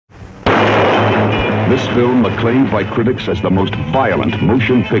This film acclaimed by critics as the most violent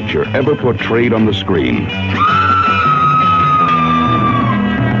motion picture ever portrayed on the screen.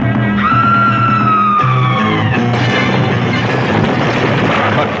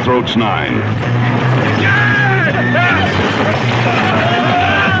 Cutthroats 9.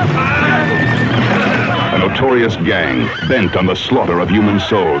 A notorious gang bent on the slaughter of human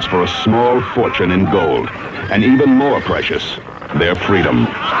souls for a small fortune in gold. And even more precious, their freedom.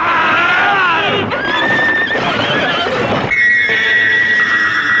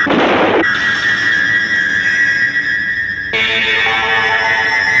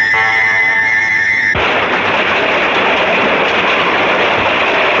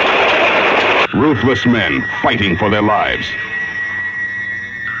 Ruthless men fighting for their lives.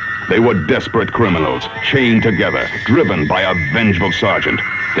 They were desperate criminals, chained together, driven by a vengeful sergeant.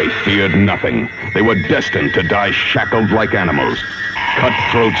 They feared nothing. They were destined to die shackled like animals.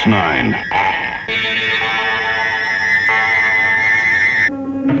 Cutthroats 9.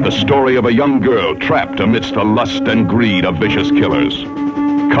 The story of a young girl trapped amidst the lust and greed of vicious killers.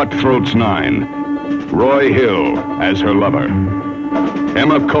 Cutthroats 9. Roy Hill as her lover.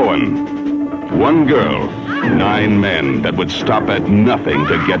 Emma Cohen. One girl, 9 men that would stop at nothing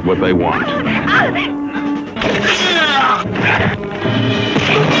to get what they want.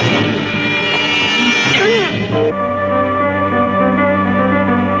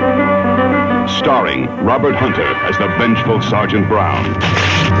 Starring Robert Hunter as the vengeful Sergeant Brown.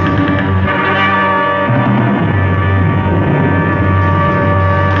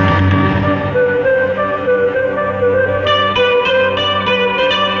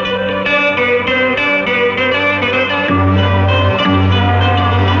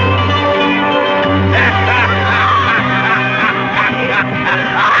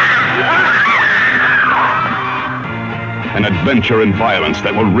 An adventure in violence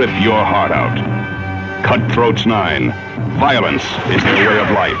that will rip your heart out. Cutthroats 9. Violence is their way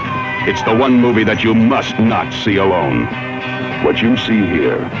of life. It's the one movie that you must not see alone. What you see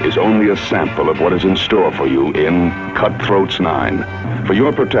here is only a sample of what is in store for you in Cutthroats 9. For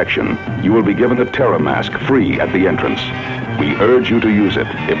your protection, you will be given a terror mask free at the entrance. We urge you to use it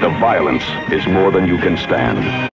if the violence is more than you can stand.